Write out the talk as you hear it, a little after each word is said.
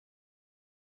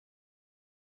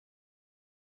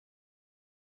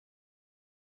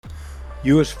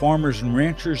U.S. Farmers and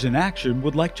Ranchers in Action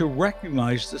would like to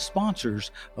recognize the sponsors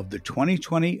of the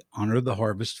 2020 Honor the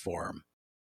Harvest Forum.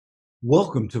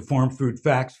 Welcome to Farm Food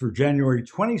Facts for January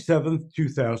 27th,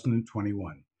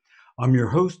 2021. I'm your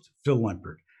host, Phil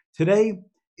Lempert. Today,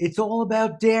 it's all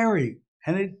about dairy,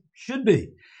 and it should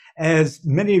be. As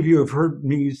many of you have heard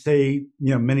me say,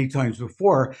 many times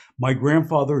before, my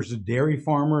grandfather is a dairy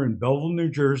farmer in Belleville, New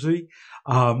Jersey.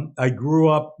 I grew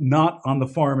up not on the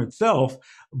farm itself,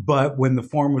 but when the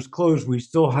farm was closed, we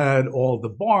still had all the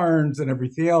barns and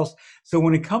everything else. So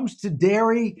when it comes to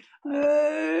dairy,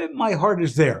 my heart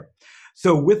is there.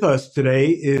 So with us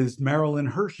today is Marilyn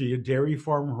Hershey, a dairy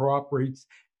farmer who operates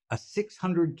a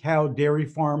 600-cow dairy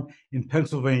farm in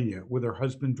Pennsylvania with her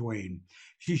husband, Dwayne.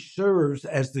 She serves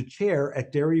as the chair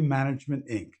at Dairy Management,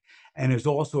 Inc., and is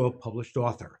also a published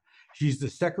author. She's the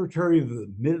secretary of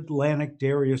the Mid-Atlantic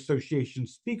Dairy Association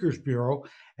Speakers Bureau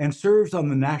and serves on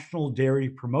the National Dairy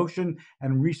Promotion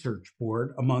and Research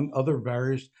Board, among other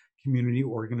various community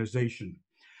organizations.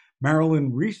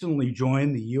 Marilyn recently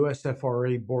joined the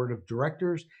USFRA Board of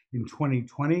Directors in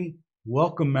 2020.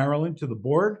 Welcome, Marilyn, to the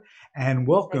board, and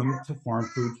welcome to Farm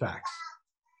Food Facts.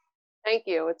 Thank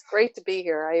you. It's great to be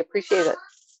here. I appreciate it.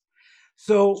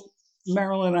 So,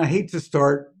 Marilyn, I hate to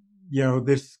start,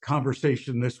 this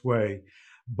conversation this way,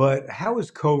 but how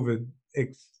has COVID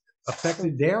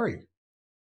affected dairy?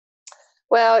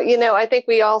 Well, I think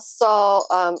we all saw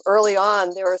early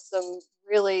on there were some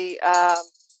really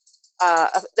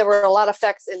there were a lot of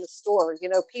effects in the store.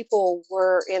 People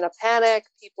were in a panic.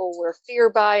 People were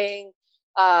fear buying,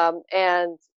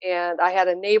 and I had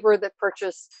a neighbor that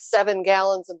purchased 7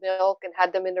 gallons of milk and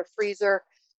had them in her freezer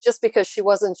just because she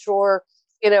wasn't sure,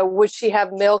 would she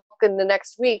have milk in the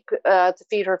next week to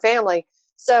feed her family.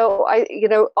 So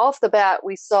off the bat,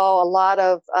 we saw a lot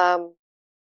of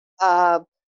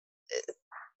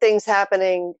things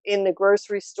happening in the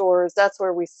grocery stores. That's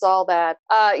where we saw that.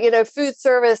 Food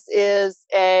service is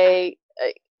they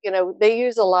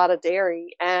use a lot of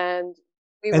dairy, and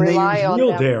we rely on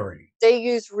real dairy. They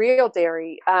use real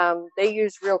dairy. They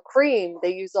use real cream.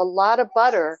 They use a lot of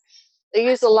butter. They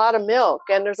use a lot of milk,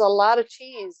 and there's a lot of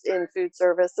cheese in food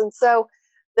service. And so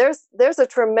there's a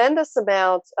tremendous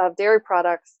amount of dairy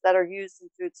products that are used in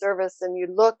food service. And you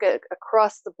look at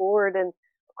across the board and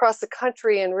across the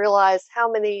country and realize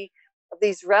how many of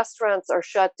these restaurants are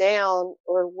shut down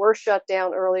or were shut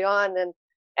down early on.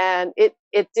 And it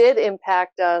did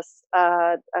impact us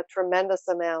a tremendous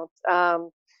amount.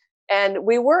 And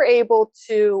we were able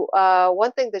to,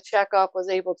 one thing the checkoff was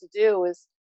able to do is,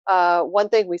 one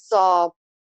thing we saw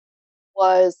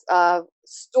was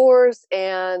stores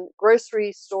and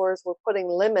grocery stores were putting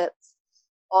limits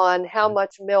on how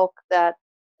much milk that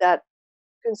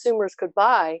consumers could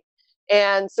buy.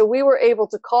 And so we were able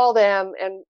to call them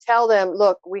and tell them,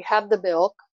 look, we have the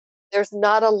milk. There's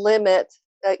not a limit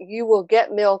that you will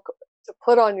get milk to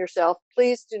put on your shelf.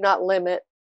 Please do not limit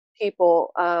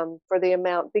people for the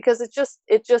amount, because it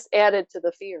just added to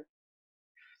the fear.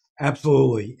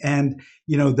 Absolutely. And,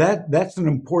 that's an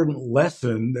important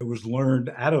lesson that was learned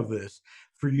out of this,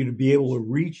 for you to be able to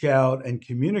reach out and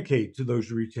communicate to those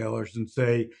retailers and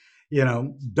say,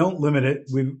 don't limit it.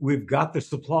 We've got the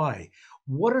supply.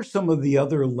 What are some of the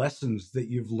other lessons that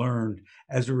you've learned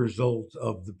as a result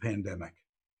of the pandemic?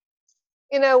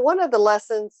 One of the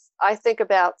lessons I think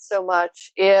about so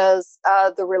much is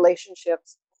the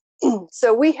relationships.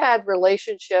 So we had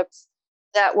relationships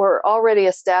that were already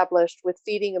established with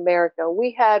Feeding America.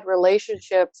 We had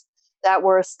relationships that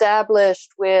were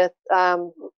established with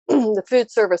the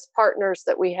food service partners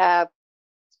that we have.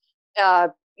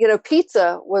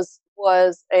 Pizza was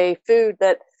a food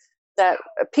that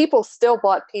people still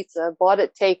bought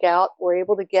it takeout, were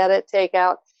able to get it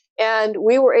takeout. And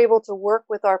we were able to work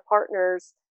with our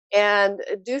partners and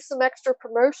do some extra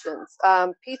promotions.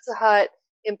 Pizza Hut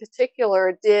in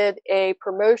particular did a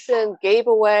promotion, gave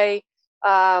away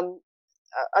a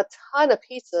ton of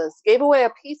pizzas, gave away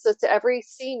a pizza to every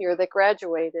senior that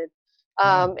graduated.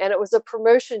 And it was a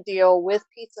promotion deal with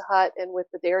Pizza Hut and with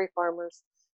the dairy farmers.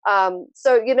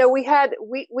 So, we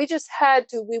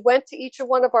went to each of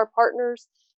one of our partners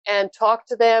and talked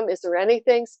to them. Is there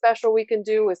anything special we can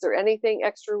do? Is there anything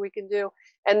extra we can do?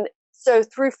 And so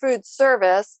through food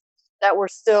service that we're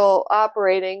still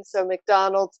operating, so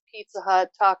McDonald's, Pizza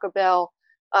Hut, Taco Bell,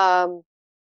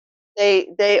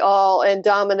 they all, and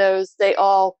Domino's, they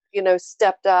all,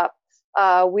 stepped up.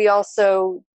 We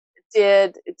also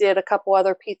did a couple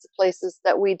other pizza places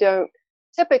that we don't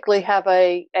typically have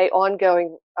a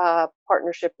ongoing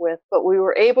partnership with, but we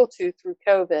were able to through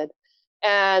COVID.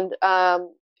 And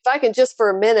if I can just for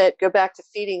a minute go back to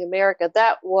Feeding America,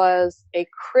 that was a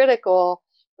critical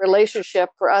relationship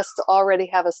for us to already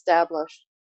have established,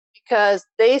 because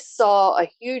they saw a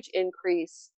huge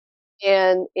increase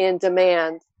in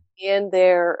demand in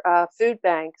their food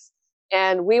banks,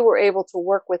 and we were able to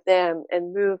work with them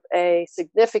and move a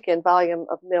significant volume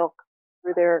of milk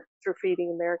through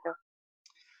Feeding America.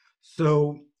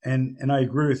 So, and I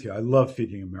agree with you. I love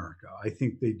Feeding America. I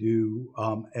think they do,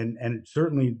 and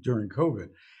certainly during COVID,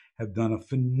 have done a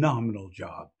phenomenal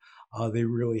job. They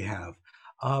really have.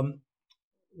 Um,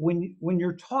 when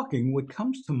you're talking, what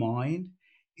comes to mind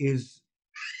is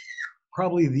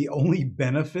probably the only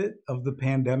benefit of the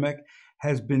pandemic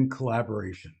has been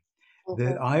collaboration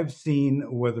that Mm-hmm. I've seen,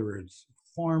 whether it's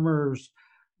farmers,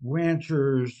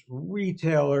 ranchers,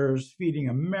 retailers, Feeding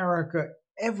America,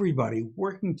 everybody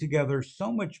working together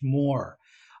so much more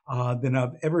than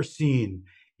I've ever seen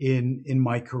in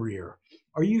my career.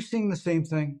 Are you seeing the same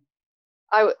thing?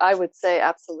 I would say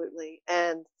absolutely,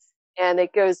 and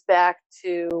it goes back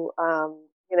to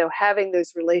having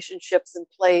those relationships in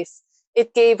place.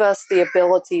 It gave us the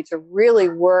ability to really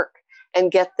work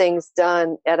and get things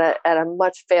done at a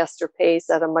much faster pace,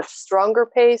 at a much stronger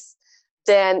pace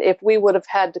than if we would have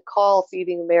had to call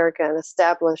Feeding America and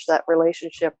establish that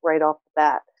relationship right off the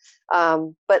bat.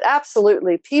 But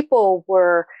absolutely, people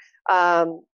were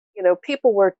I'll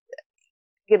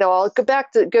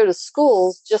go to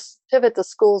schools, just pivot to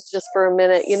schools just for a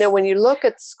minute. When you look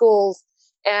at schools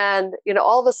and,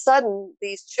 all of a sudden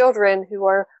these children who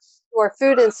are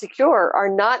food insecure are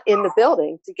not in the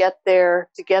building to get their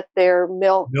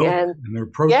milk Milk and and their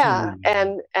yeah, protein.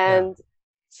 Yeah, and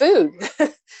food. yeah.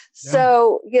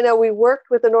 So, we worked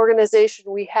with an organization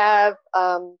we have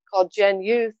called Gen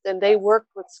Youth, and they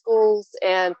worked with schools,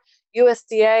 and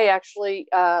USDA actually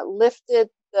lifted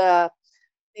the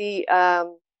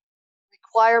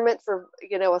requirement for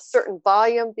a certain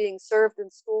volume being served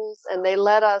in schools, and they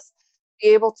let us be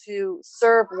able to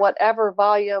serve whatever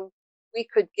volume we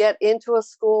could get into a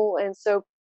school. And so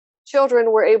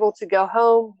children were able to go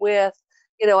home with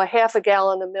a half a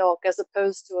gallon of milk as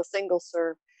opposed to a single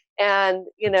serve. And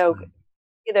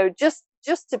Excellent.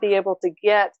 just to be able to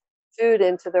get food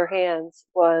into their hands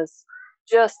was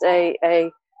just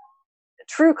a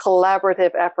true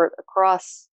collaborative effort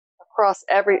across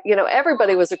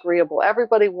everybody was agreeable.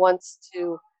 Everybody wants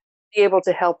to be able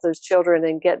to help those children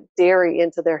and get dairy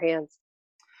into their hands.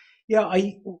 Yeah,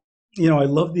 I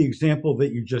love the example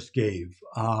that you just gave.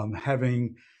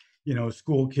 Having, a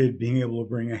school kid being able to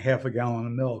bring a half a gallon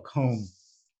of milk home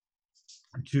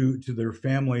to their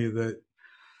family that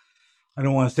I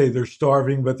don't want to say they're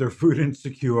starving, but they're food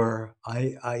insecure.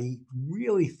 I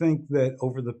really think that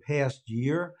over the past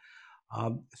year,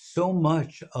 so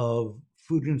much of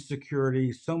food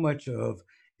insecurity, so much of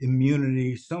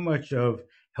immunity, so much of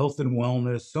health and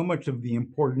wellness, so much of the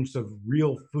importance of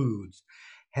real foods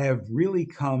have really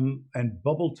come and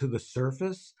bubbled to the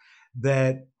surface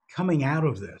that coming out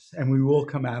of this, and we will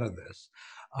come out of this,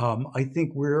 I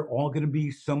think we're all going to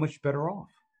be so much better off.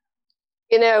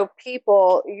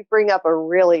 People, you bring up a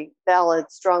really valid,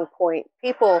 strong point.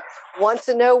 People want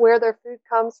to know where their food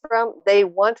comes from. They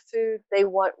want food. They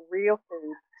want real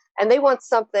food. And they want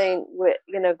something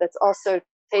that's also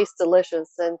tastes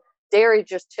delicious. And dairy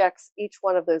just checks each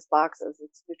one of those boxes.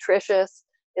 It's nutritious.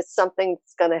 It's something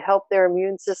that's going to help their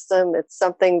immune system. It's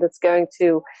something that's going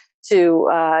to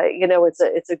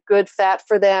it's a good fat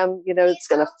for them. It's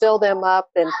going to fill them up,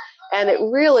 and it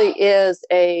really is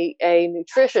a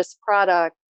nutritious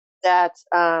product that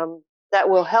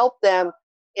will help them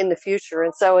in the future.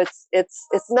 And so it's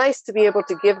nice to be able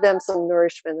to give them some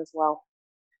nourishment as well.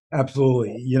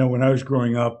 Absolutely. When I was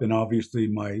growing up, and obviously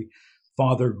my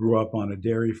father grew up on a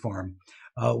dairy farm,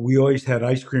 we always had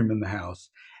ice cream in the house.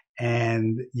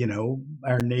 And,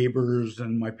 our neighbors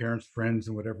and my parents' friends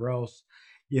and whatever else,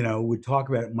 would talk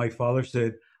about it. My father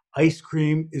said, ice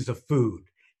cream is a food.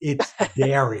 It's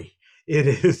dairy. It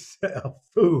is a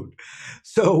food.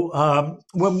 So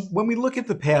when we look at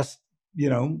the past,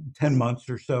 10 months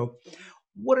or so,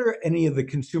 what are any of the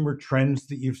consumer trends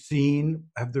that you've seen?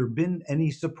 Have there been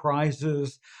any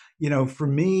surprises? For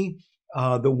me,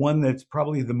 the one that's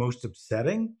probably the most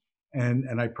upsetting,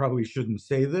 and I probably shouldn't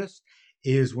say this,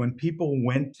 is when people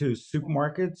went to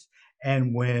supermarkets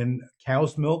and when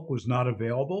cow's milk was not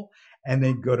available, and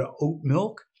they'd go to oat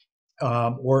milk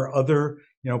or other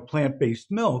plant-based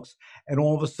milks, and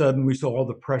all of a sudden we saw all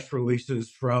the press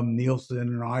releases from Nielsen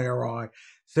and IRI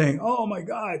saying, "Oh my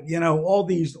God, all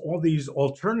these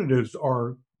alternatives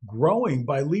are growing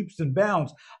by leaps and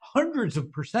bounds, hundreds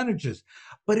of percentages,"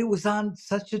 but it was on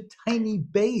such a tiny Yeah.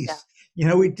 base.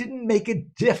 It didn't make a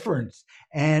difference,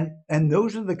 and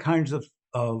those are the kinds of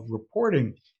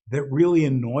reporting that really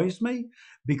annoys me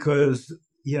because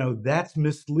that's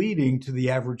misleading to the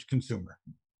average consumer.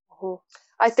 Mhm.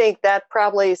 I think that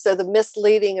probably, so the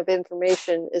misleading of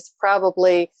information is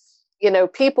probably,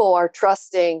 people are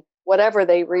trusting whatever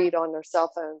they read on their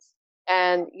cell phones.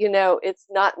 And, it's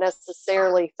not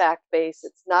necessarily fact based,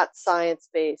 it's not science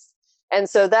based. And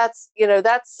so that's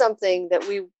something that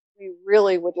we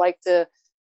really would like to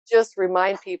just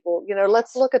remind people,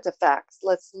 let's look at the facts.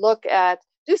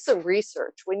 Do some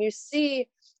research. When you see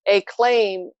a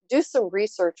claim, do some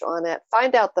research on it,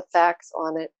 find out the facts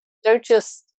on it. Don't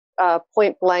just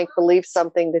point blank believe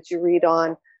something that you read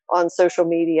on social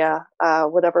media,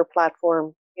 whatever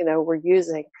platform, we're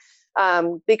using.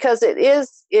 Because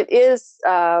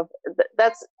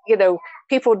that's,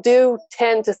 people do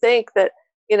tend to think that,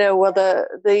 well,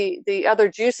 the other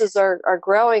juices are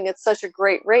growing at such a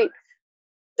great rate.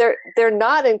 They're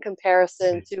not in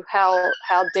comparison to how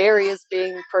dairy is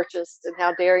being purchased and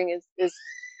how dairy is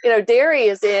dairy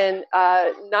is in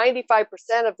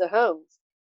 95% of the homes.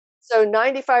 So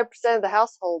 95% of the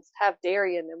households have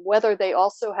dairy in them, whether they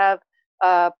also have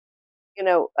an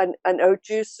oat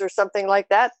juice or something like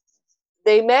that.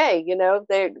 They may,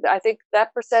 I think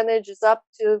that percentage is up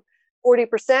to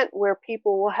 40% where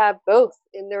people will have both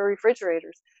in their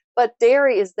refrigerators. But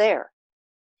dairy is there.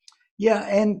 Yeah,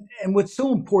 and what's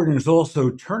so important is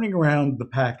also turning around the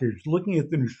package, looking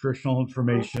at the nutritional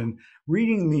information,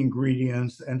 reading the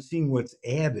ingredients, and seeing what's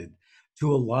added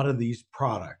to a lot of these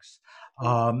products.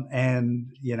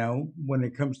 And when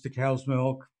it comes to cow's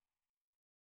milk,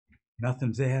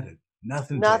 nothing's added.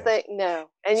 Nothing's added. Nothing, no.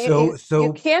 And So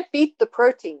you can't beat the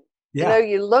protein. yeah.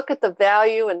 You look at the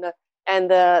value and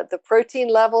the protein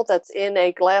level that's in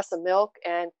a glass of milk,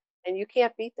 and you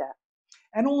can't beat that.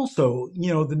 And also,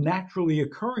 the naturally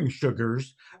occurring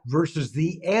sugars versus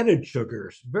the added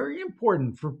sugars. Very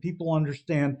important for people to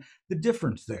understand the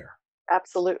difference there.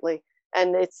 Absolutely.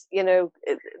 And it's,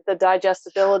 the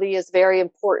digestibility is very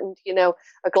important.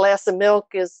 A glass of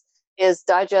milk is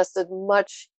digested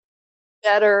much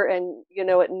better, and,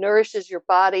 it nourishes your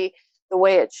body the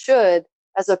way it should,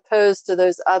 as opposed to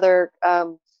those other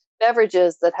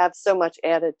beverages that have so much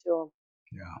added to them.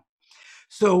 Yeah.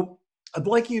 So I'd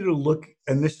like you to look,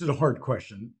 and this is a hard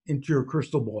question, into your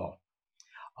crystal ball.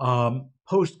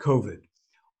 Post-COVID,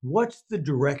 what's the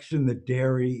direction that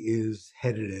dairy is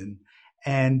headed in?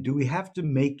 And do we have to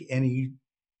make any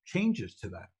changes to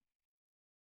that?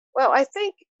 Well, I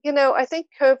think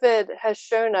COVID has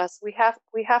shown us we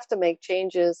have to make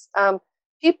changes.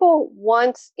 People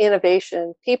want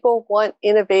innovation. People want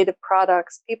innovative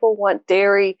products. People want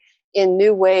dairy in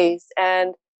new ways,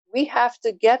 and we have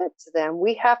to get it to them.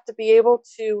 We have to be able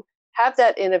to have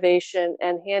that innovation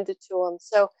and hand it to them.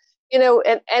 So,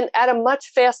 and at a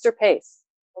much faster pace.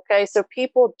 Okay, so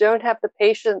people don't have the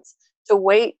patience to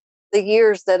wait the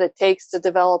years that it takes to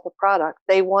develop a product.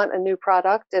 They want a new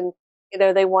product, and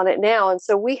they want it now. And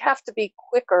so we have to be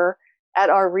quicker at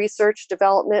our research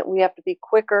development. We have to be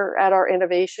quicker at our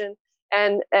innovation.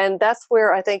 And that's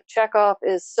where I think Chekhoff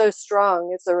is so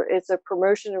strong. It's a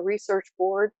promotion and research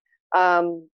board.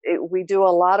 We do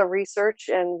a lot of research,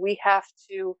 and we have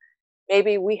to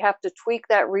tweak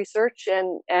that research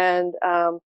and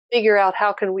figure out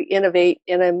how can we innovate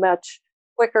in a much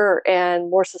quicker and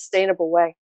more sustainable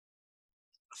way.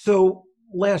 So,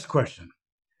 last question.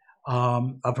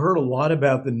 I've heard a lot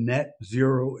about the Net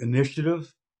Zero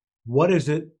Initiative. What is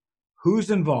it?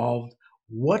 Who's involved?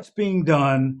 What's being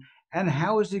done? And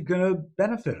how is it going to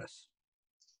benefit us?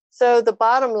 So the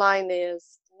bottom line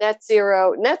is net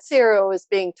zero. Net zero is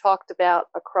being talked about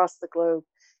across the globe.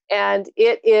 And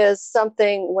it is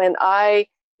something, when I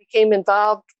became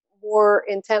involved more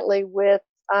intently with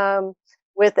the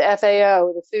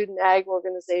FAO, the Food and Ag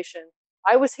Organization,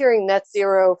 I was hearing net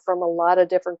zero from a lot of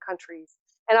different countries.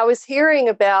 And I was hearing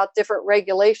about different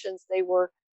regulations they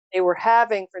were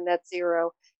having for net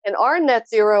zero. And our net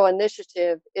zero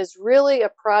initiative is really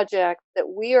a project that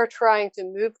we are trying to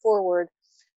move forward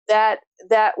that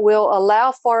will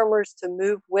allow farmers to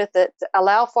move with it, to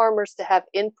allow farmers to have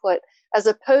input, as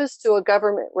opposed to a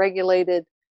government regulated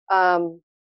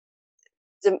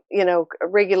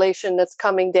regulation that's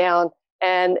coming down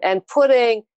and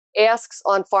putting asks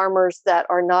on farmers that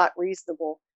are not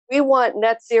reasonable. We want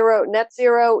net zero. Net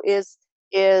zero is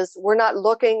we're not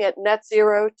looking at net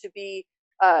zero to be,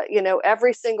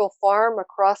 every single farm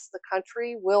across the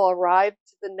country will arrive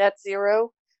to the net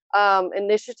zero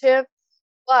initiative,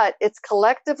 but it's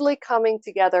collectively coming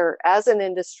together as an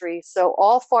industry. So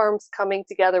all farms coming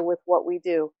together with what we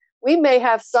do. We may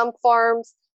have some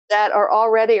farms that are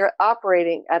already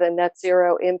operating at a net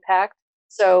zero impact.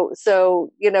 So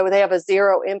they have a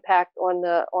zero impact on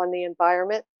the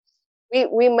environment.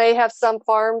 We may have some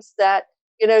farms that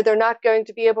they're not going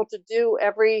to be able to do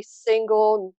every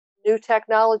single new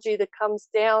technology that comes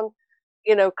down,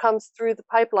 comes through the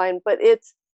pipeline, but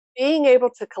it's being able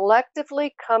to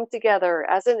collectively come together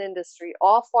as an industry,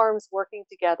 all farms working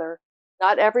together.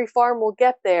 Not every farm will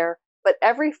get there, but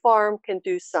every farm can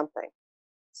do something.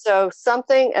 So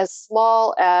something as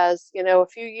small as, a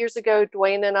few years ago,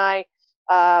 Dwayne and I,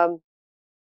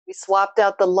 we swapped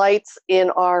out the lights in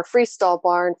our freestall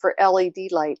barn for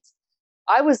LED lights.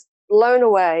 I was blown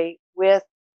away with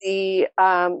the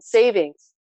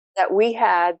savings that we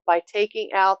had by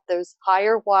taking out those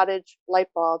higher wattage light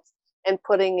bulbs and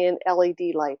putting in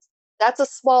LED lights. That's a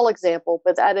small example,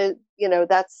 but that is,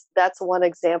 that's one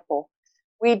example.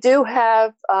 We do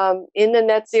have, in the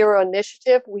Net Zero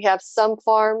Initiative, we have some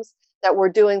farms that we're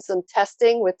doing some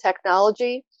testing with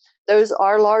technology. Those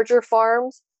are larger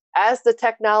farms. As the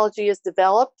technology is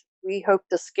developed, we hope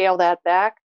to scale that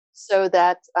back so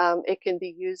that it can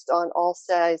be used on all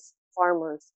size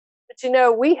farmers. But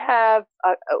we have,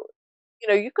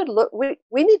 you could look. We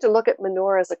need to look at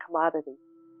manure as a commodity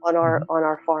on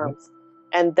our farms,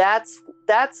 and that's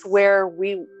where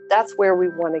we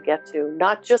want to get to.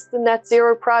 Not just the Net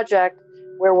Zero project,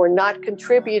 where we're not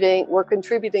contributing. We're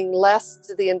contributing less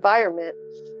to the environment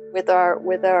with our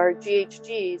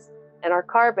GHGs and our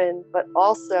carbon, but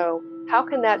also how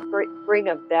can that bring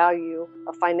a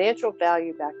financial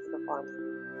value back to the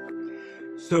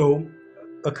farmer? So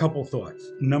a couple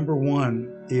thoughts. Number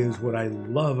one is what I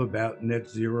love about Net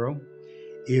Zero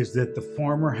is that the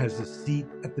farmer has a seat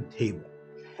at the table.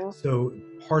 So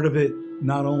part of it,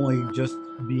 not only just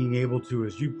being able to,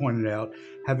 as you pointed out,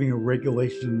 having a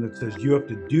regulation that says you have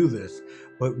to do this,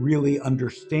 but really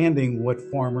understanding what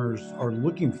farmers are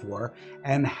looking for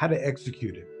and how to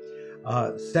execute it.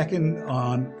 Second,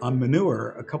 on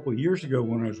manure, a couple of years ago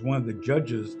when I was one of the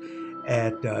judges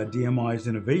at DMI's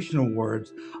Innovation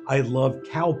Awards, I loved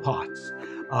cow pots,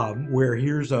 where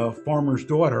here's a farmer's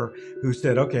daughter who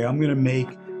said, okay, I'm going to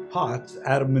make pots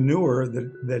out of manure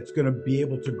that's going to be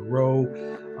able to grow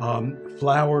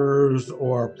flowers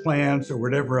or plants or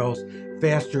whatever else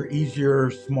faster,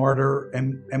 easier, smarter,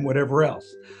 and whatever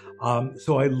else.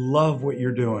 So I love what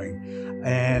you're doing,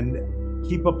 and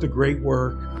keep up the great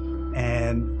work.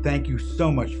 And thank you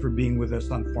so much for being with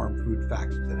us on Farm Food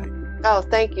Facts today. Oh,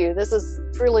 thank you. This has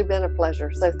truly been a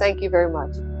pleasure. So thank you very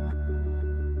much.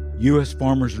 U.S.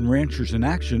 Farmers and Ranchers in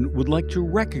Action would like to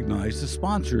recognize the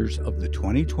sponsors of the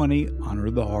 2020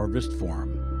 Honor the Harvest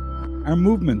Forum. Our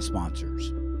movement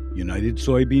sponsors, United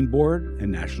Soybean Board and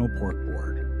National Pork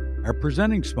Board. Our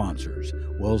presenting sponsors,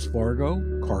 Wells Fargo,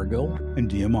 Cargill,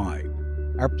 and DMI.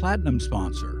 Our platinum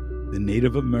sponsor, the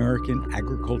Native American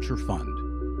Agriculture Fund.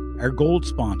 Our gold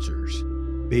sponsors,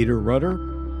 Bader Rudder,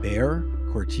 Bayer,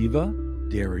 Corteva,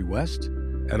 Dairy West,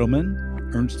 Edelman,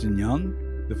 Ernst & Young,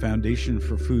 the Foundation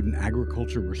for Food and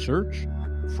Agriculture Research,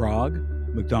 Frog,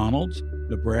 McDonald's,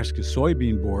 Nebraska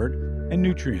Soybean Board, and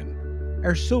Nutrien.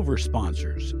 Our silver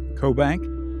sponsors, CoBank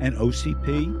and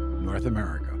OCP North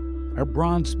America. Our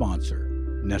bronze sponsor,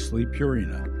 Nestle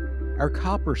Purina. Our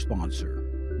copper sponsor,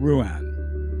 Ruan.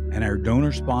 And our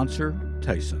donor sponsor,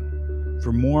 Tyson.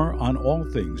 For more on all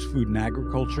things food and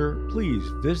agriculture, please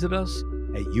visit us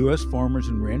at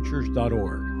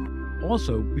usfarmersandranchers.org.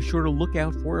 Also, be sure to look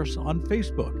out for us on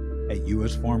Facebook at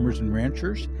U.S. Farmers and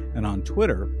Ranchers and on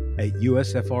Twitter at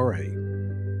USFRA.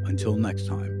 Until next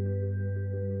time.